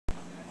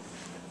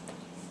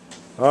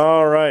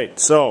All right,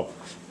 so,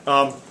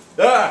 all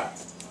right.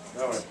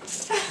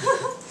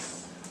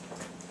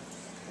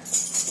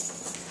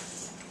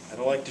 I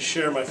don't like to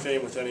share my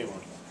fame with anyone.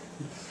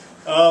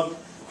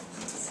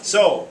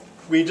 So,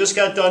 we just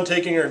got done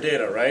taking our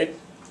data, right?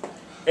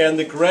 And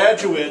the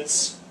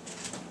graduates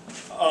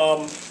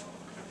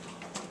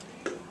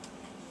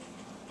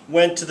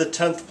went to the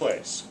 10th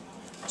place.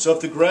 So if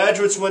the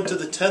graduates went to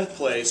the 10th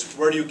place,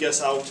 where do you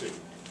guess out to?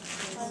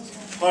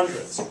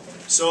 Hundredths.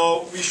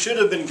 So we should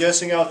have been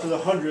guessing out to the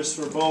hundredths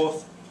for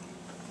both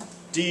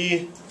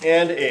D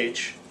and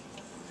H.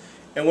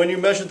 And when you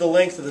measured the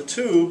length of the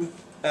tube,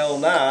 L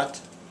naught,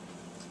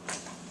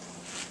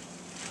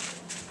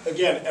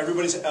 again,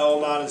 everybody's L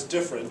naught is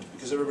different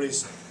because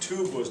everybody's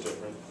tube was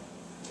different.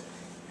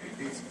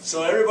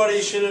 So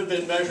everybody should have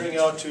been measuring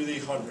out to the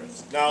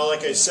hundredths. Now,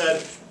 like I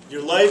said,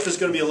 your life is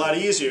going to be a lot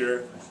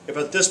easier if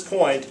at this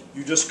point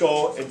you just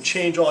go and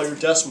change all your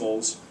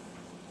decimals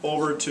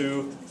over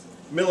to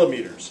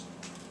millimeters.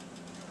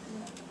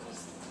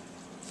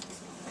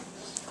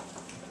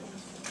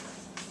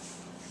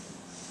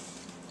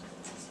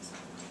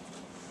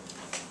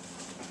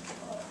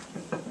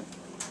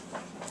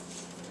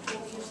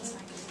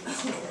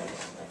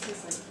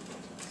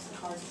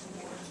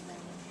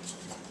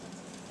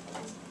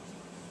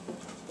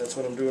 That's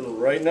what I'm doing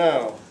right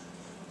now.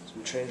 So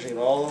I'm changing it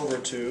all over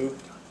to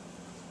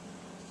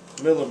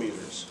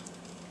millimeters.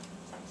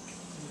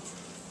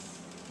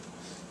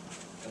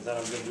 And then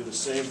I'm going to do the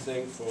same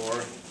thing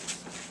for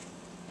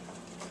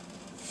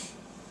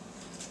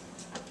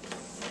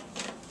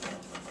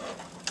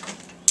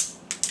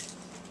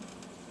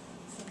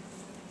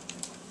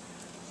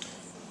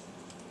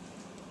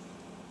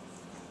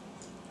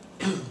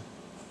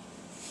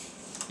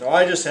now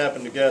I just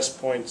happen to guess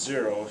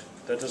 0.0.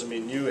 That doesn't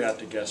mean you have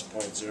to guess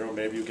 0.0.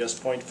 Maybe you guess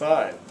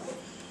 0.5.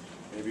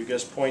 Maybe you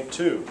guess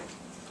 0.2.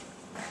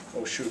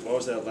 Oh shoot, what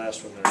was that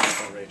last one there,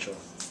 Rachel?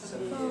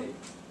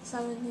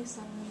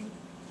 775.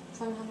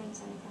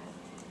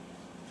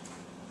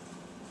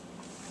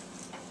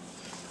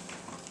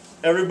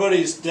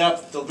 Everybody's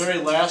depth, the very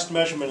last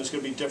measurement is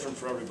going to be different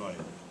for everybody.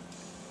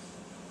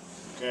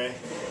 Okay?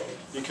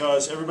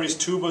 Because everybody's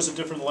tube was a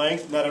different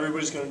length, not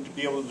everybody's going to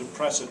be able to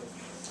depress it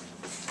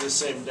the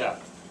same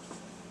depth.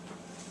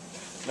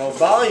 Now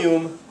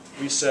volume,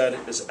 we said,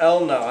 is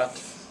L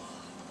naught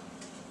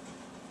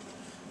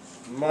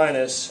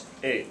minus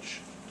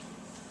H.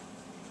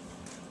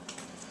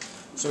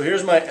 So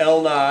here's my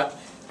L naught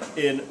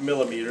in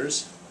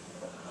millimeters.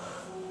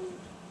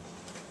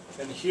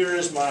 And here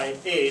is my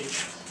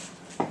H.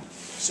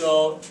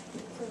 So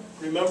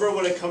remember,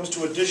 when it comes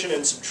to addition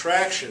and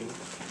subtraction,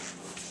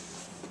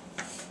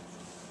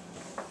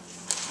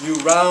 you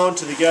round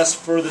to the guess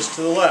furthest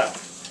to the left.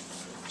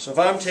 So if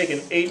I'm taking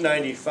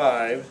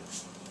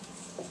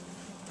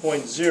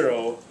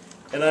 895.0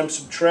 and I'm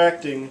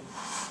subtracting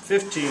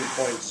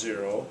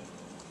 15.0,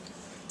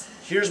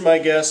 here's my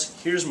guess,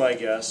 here's my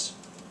guess.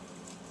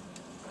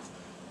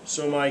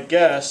 So my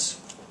guess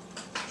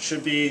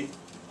should be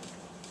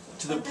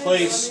to the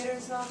place.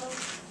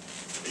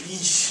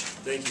 Eesh,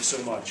 thank you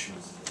so much.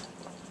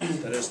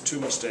 That is 2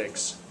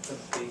 mistakes.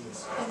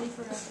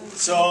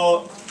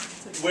 So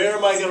where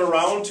am I going to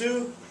round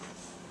to?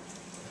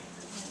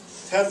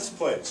 10th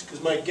place,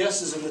 because my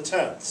guess is in the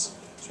tenths.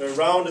 So I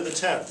round to the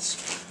tenths.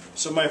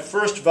 So my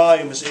first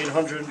volume is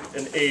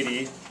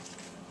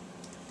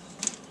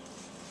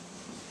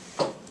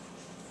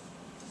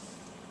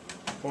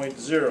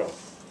 880.0.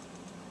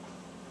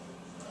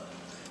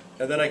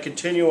 And then I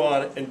continue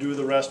on and do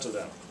the rest of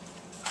them.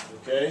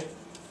 Okay?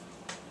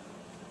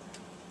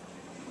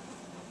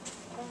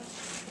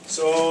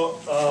 So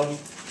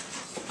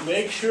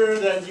make sure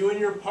that you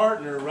and your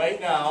partner right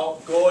now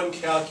go and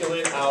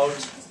calculate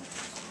out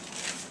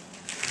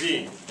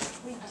V.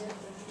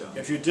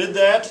 If you did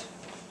that,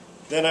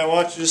 then I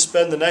want you to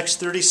spend the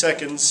next 30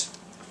 seconds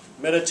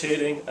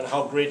meditating on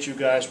how great you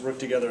guys work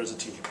together as a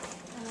team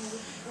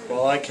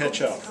while I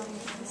catch up.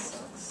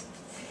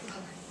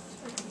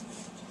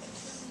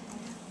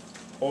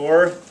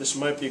 Or this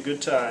might be a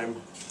good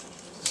time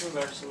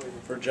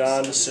for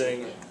John to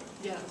sing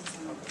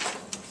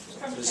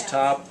his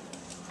top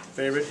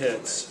favorite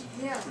hits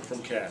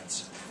from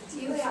Cats. Do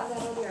you have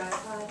that on your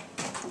iPod?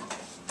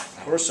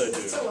 Of course I I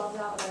used to do. love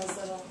that when I was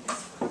little.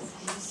 I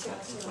used to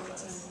watch it all the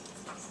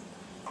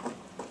time.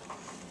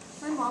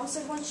 My mom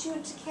said once she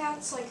went to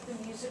Cats, like the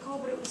musical,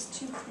 but it was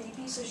too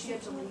creepy, so she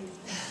had to leave.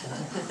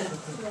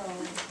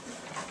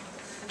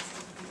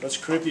 What's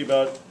creepy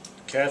about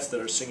cats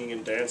that are singing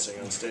and dancing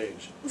on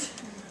stage?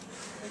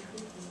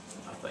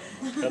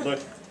 That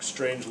look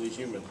strangely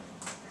human.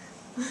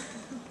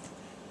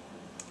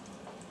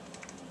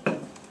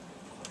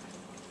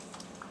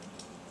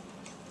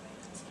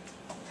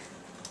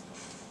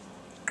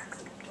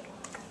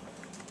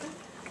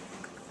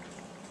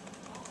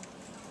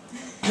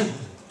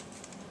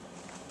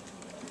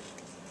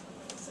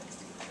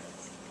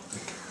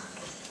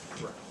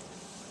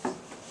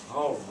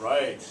 All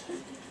right.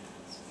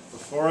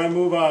 Before I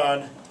move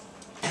on,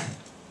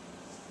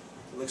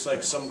 it looks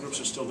like some groups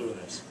are still doing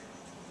this.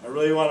 I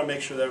really want to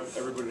make sure that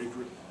everybody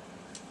agrees.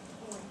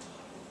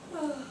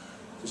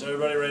 Is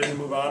everybody ready to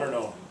move on or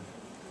no?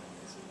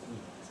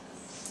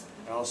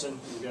 Allison,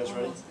 you guys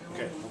ready?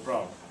 Okay, no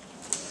problem.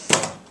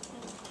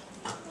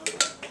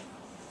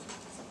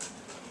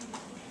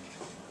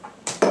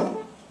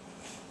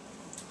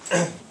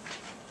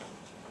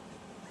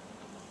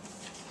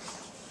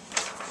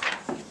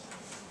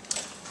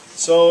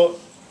 So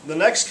the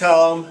next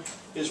column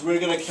is we're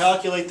going to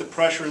calculate the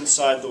pressure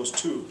inside those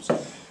tubes.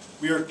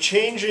 We are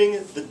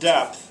changing the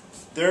depth,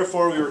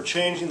 therefore we are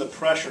changing the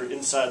pressure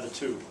inside the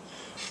tube.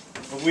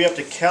 But we have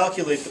to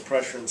calculate the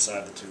pressure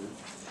inside the tube.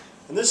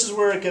 And this is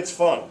where it gets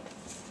fun.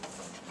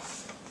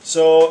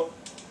 So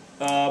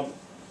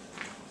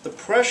the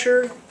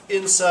pressure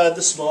inside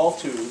the small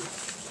tube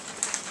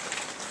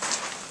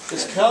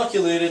is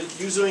calculated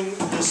using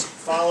this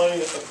following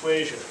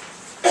equation.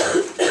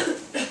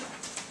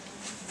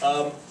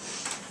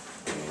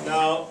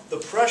 Now, the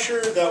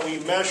pressure that we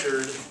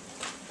measured,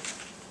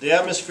 the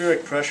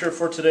atmospheric pressure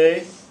for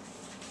today,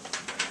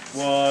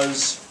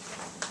 was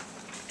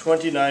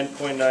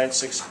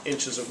 29.96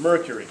 inches of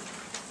mercury.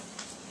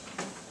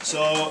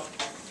 So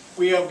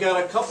we have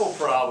got a couple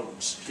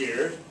problems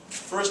here.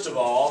 First of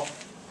all,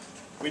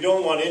 we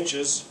don't want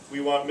inches,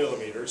 we want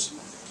millimeters.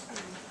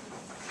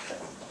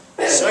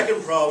 The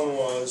second problem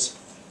was,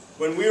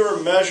 when we were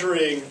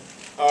measuring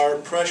our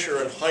pressure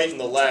and height in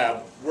the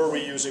lab, were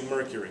we using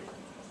mercury?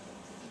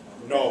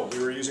 No, we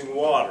were using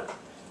water,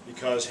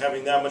 because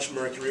having that much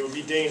mercury would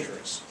be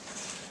dangerous.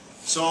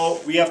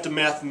 So we have to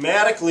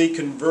mathematically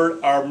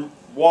convert our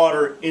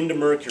water into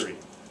mercury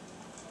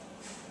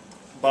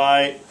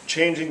by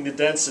changing the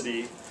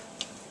density,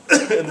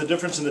 and the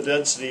difference in the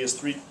density is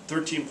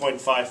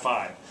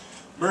 13.55.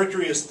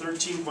 Mercury is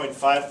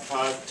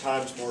 13.55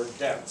 times more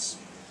dense.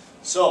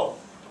 So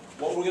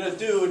what we're going to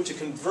do to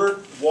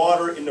convert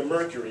water into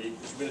mercury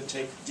is we're going to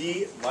take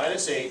D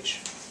minus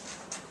H,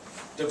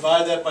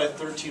 divide that by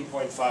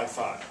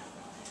 13.55.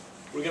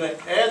 We're going to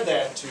add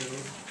that to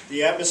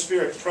the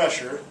atmospheric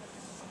pressure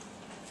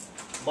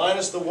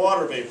minus the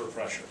water vapor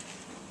pressure.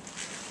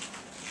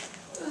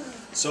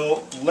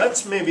 So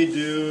let's maybe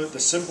do the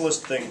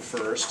simplest thing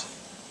first,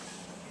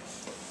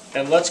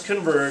 and let's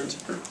convert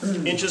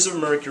inches of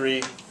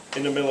mercury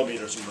into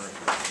millimeters of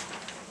mercury.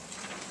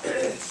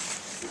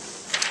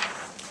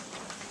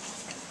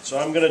 So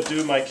I'm going to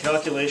do my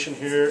calculation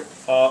here.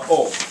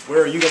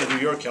 Where are you going to do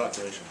your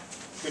calculation?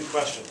 Good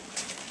question.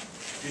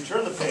 If you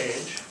turn the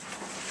page,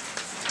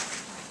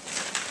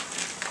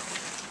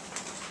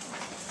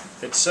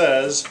 it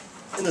says,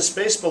 in the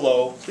space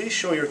below, please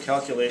show your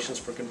calculations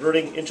for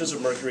converting inches of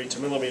mercury to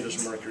millimeters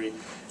of mercury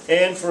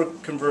and for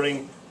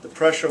converting the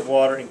pressure of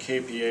water in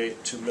kPa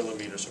to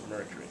millimeters of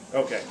mercury.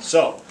 Okay,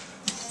 so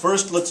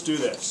first let's do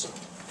this.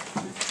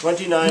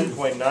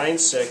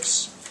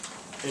 29.96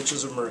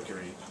 inches of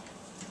mercury.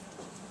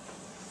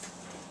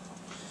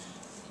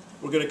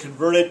 We're going to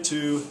convert it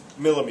to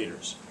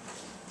millimeters.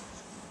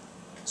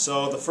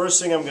 So the first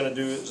thing I'm going to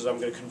do is I'm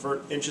going to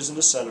convert inches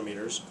into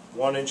centimeters.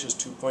 1 inch is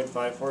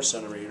 2.54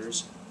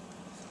 centimeters.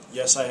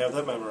 Yes, I have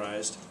that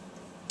memorized.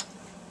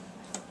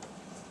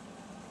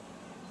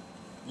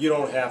 You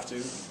don't have to.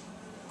 You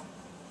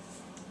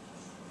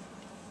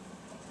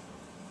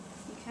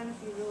can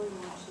if you really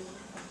want to.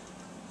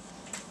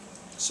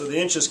 So the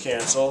inches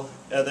cancel,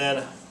 and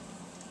then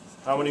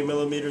how many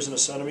millimeters in a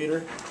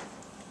centimeter?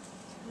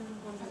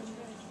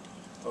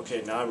 100.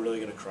 Okay, now I'm really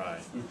going to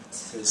cry,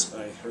 because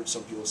I heard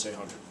some people say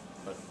 100,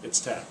 but it's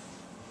 10.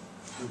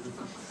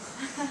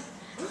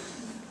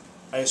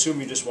 I assume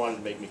you just wanted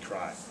to make me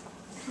cry.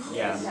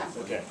 Yeah.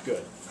 Okay,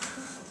 good.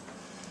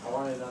 I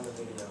want it on the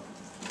video.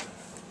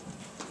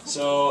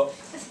 So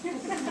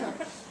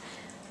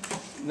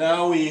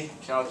now we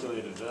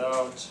calculated it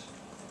out.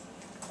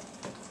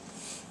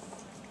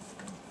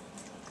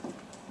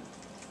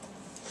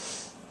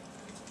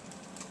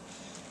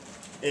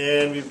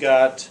 And we've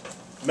got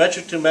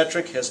metric to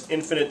metric has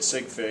infinite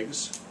sig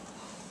figs.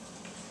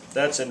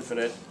 That's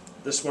infinite.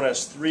 This one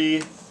has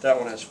 3, that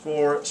one has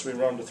 4, so we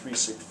round to 3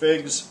 sig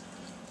figs.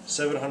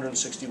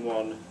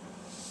 761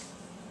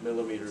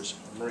 millimeters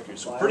of mercury.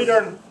 So pretty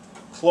darn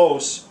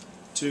close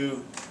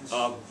to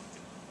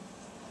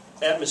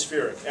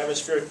atmospheric.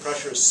 Atmospheric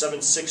pressure is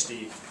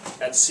 760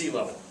 at sea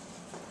level.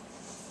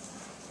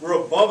 We're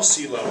above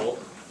sea level,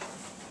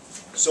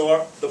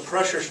 so the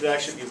pressure should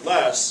actually be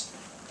less.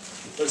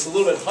 But it's a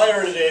little bit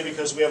higher today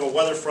because we have a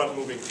weather front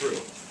moving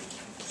through.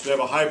 So we have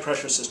a high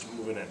pressure system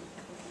moving in.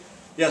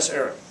 Yes,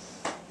 Eric?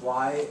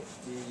 Why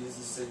do you use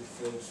the sig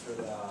figs for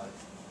the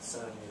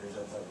centimeters?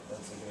 I thought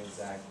that's like an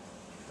exact...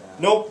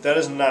 Nope, that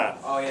is not.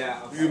 Oh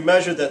yeah, okay. You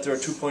measured that there are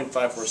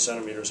 2.54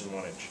 centimeters in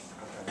 1 inch.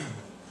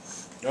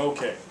 Okay.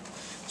 Okay,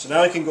 so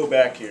now I can go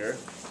back here,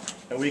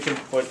 and we can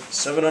put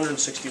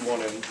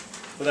 761 in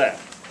for that.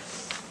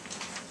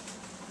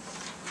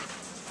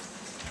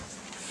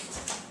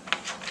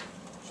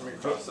 Should we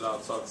cross it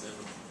out so it's in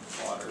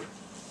water?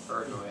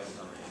 Or no, we haven't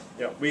done it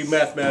Yeah, we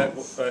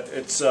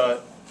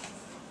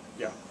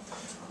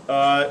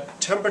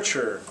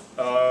temperature.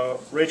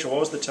 Rachel, what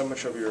was the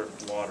temperature of your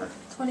water?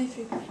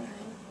 23.9.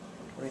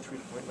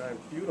 23.9.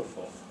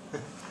 Beautiful.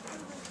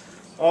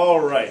 All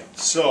right.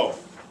 So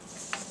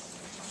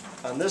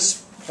on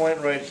this point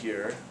right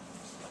here,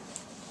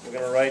 we're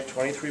going to write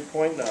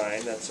 23.9.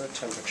 That's our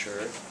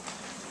temperature.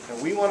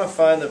 And we want to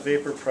find the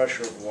vapor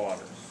pressure of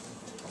water.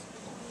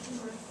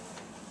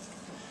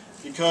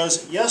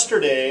 Because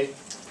yesterday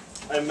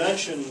I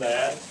mentioned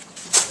that,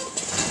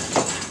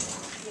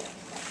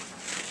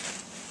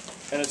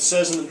 and it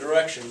says in the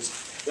directions,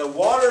 that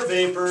water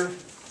vapor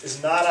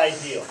is not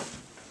ideal.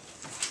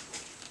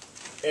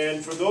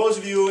 And for those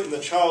of you in the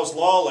Charles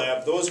Law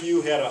Lab, those of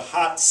you who had a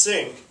hot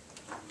sink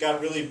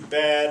got really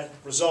bad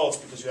results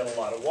because you had a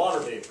lot of water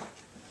vapor.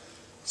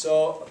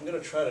 So I'm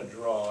going to try to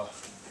draw.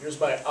 Here's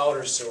my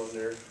outer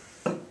cylinder.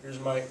 Here's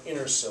my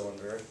inner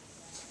cylinder.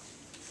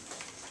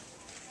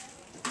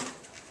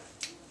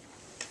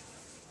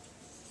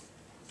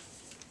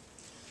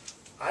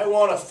 I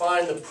want to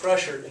find the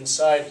pressure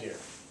inside here.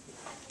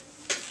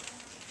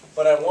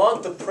 But I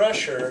want the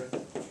pressure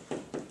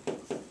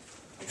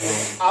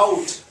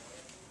without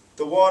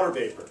the water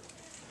vapor,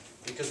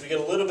 because we get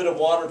a little bit of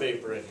water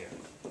vapor in here.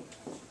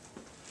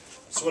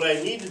 So what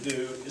I need to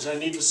do is I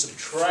need to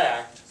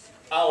subtract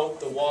out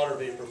the water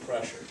vapor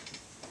pressure.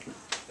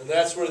 And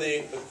that's where the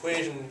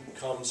equation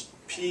comes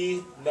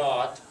P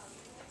naught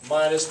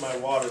minus my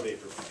water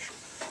vapor pressure.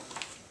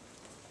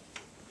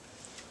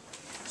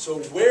 So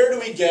where do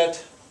we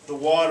get the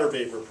water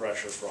vapor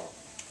pressure from?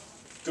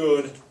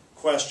 Good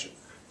question.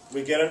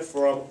 We get it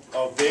from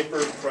a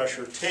vapor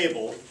pressure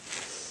table,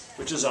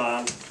 which is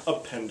on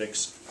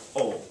Appendix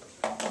O.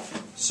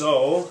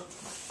 So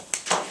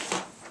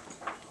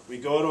we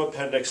go to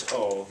Appendix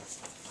O,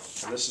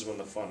 and this is when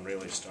the fun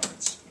really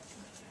starts.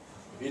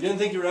 If you didn't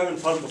think you were having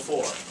fun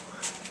before,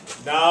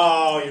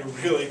 now you're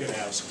really going to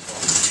have some fun.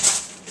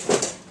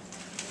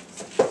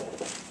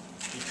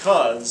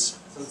 Because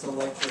So it's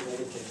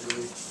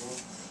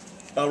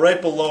electronegativity.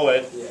 right below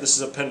it, Yeah. this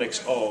is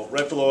Appendix O,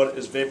 right below it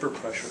is vapor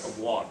pressure of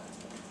water.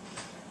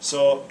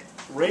 So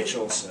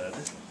Rachel said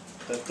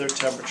that their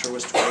temperature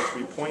was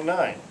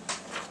 23.9.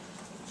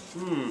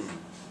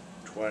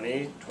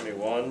 20,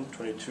 21,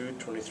 22,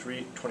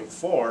 23,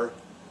 24.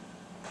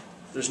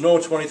 There's no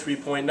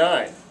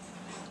 23.9.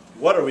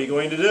 What are we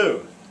going to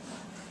do?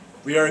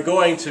 We are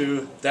going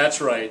to,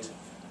 that's right,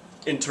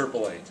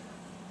 interpolate.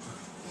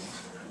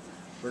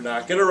 We're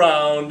not going to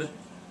round.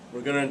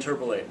 We're going to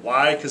interpolate.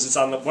 Why? Because it's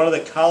on one of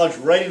the college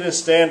readiness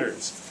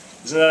standards.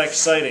 Isn't that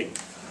exciting?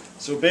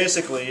 So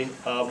basically,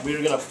 we're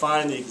going to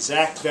find the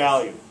exact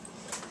value.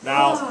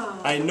 Now,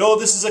 I know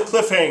this is a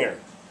cliffhanger,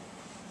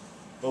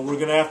 but we're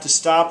going to have to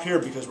stop here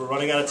because we're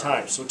running out of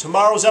time. So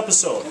tomorrow's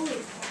episode,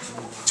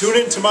 tune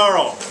in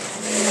tomorrow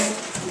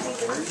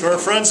to our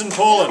friends in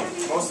Poland,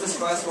 Most of this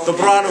class won't the be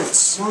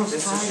Branuts. Mr.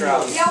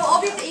 Strauss. Yeah, well,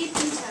 I'll be at the AP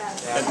tab.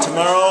 Yeah. And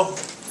tomorrow,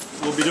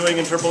 we'll be doing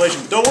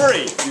interpolation. Don't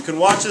worry, you can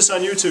watch this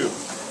on YouTube.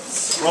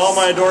 For all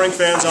my adoring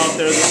fans out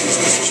there, this is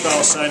Mr.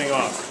 Strauss signing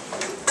off.